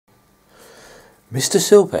Mr.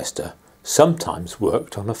 Sylvester sometimes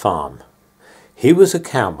worked on a farm. He was a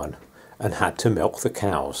cowman and had to milk the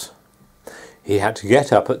cows. He had to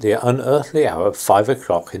get up at the unearthly hour of 5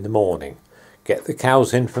 o'clock in the morning, get the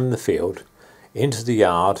cows in from the field, into the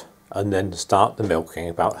yard, and then start the milking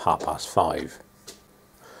about 5:30.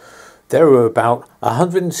 There were about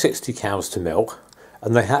 160 cows to milk,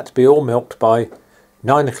 and they had to be all milked by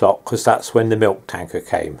 9 o'clock because that's when the milk tanker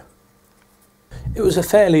came. It was a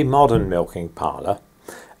fairly modern milking parlour,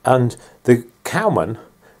 and the cowman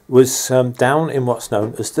was down in what's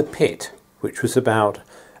known as the pit, which was about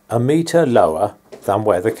a metre lower than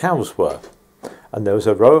where the cows were, and there was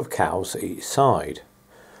a row of cows each side.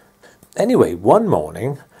 Anyway, one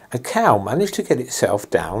morning a cow managed to get itself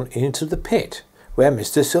down into the pit where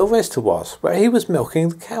Mr. Sylvester was, where he was milking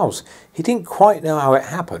the cows. He didn't quite know how it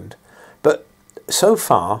happened, but so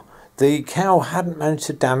far the cow hadn't managed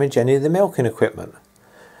to damage any of the milking equipment.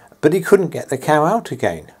 But he couldn't get the cow out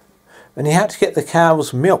again, and he had to get the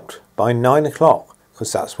cows milked by 9 o'clock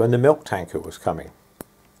because that's when the milk tanker was coming.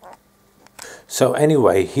 So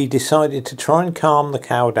anyway, he decided to try and calm the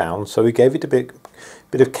cow down, so he gave it a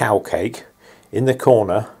bit of cow cake in the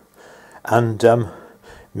corner, and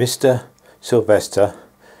Mr. Sylvester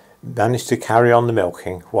managed to carry on the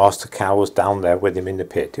milking whilst the cow was down there with him in the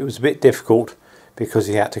pit. It was a bit difficult because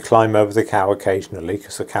he had to climb over the cow occasionally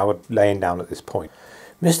because the cow was laying down at this point.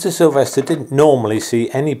 Mr. Sylvester didn't normally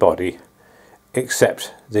see anybody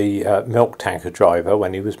except the milk tanker driver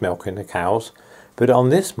when he was milking the cows, but on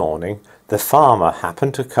this morning the farmer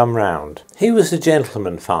happened to come round. He was a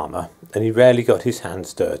gentleman farmer and he rarely got his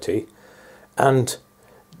hands dirty, and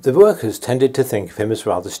the workers tended to think of him as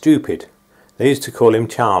rather stupid. They used to call him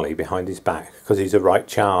Charlie behind his back because he's a right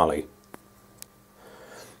Charlie.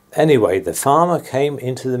 Anyway, the farmer came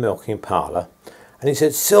into the milking parlour and he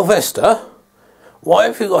said, "Sylvester, why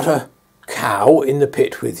have you got a cow in the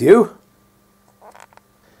pit with you?"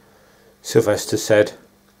 Sylvester said,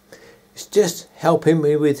 "It's just helping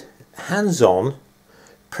me with hands-on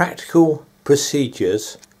practical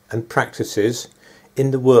procedures and practices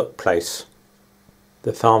in the workplace."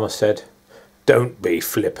 The farmer said, "Don't be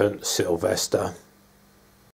flippant, Sylvester.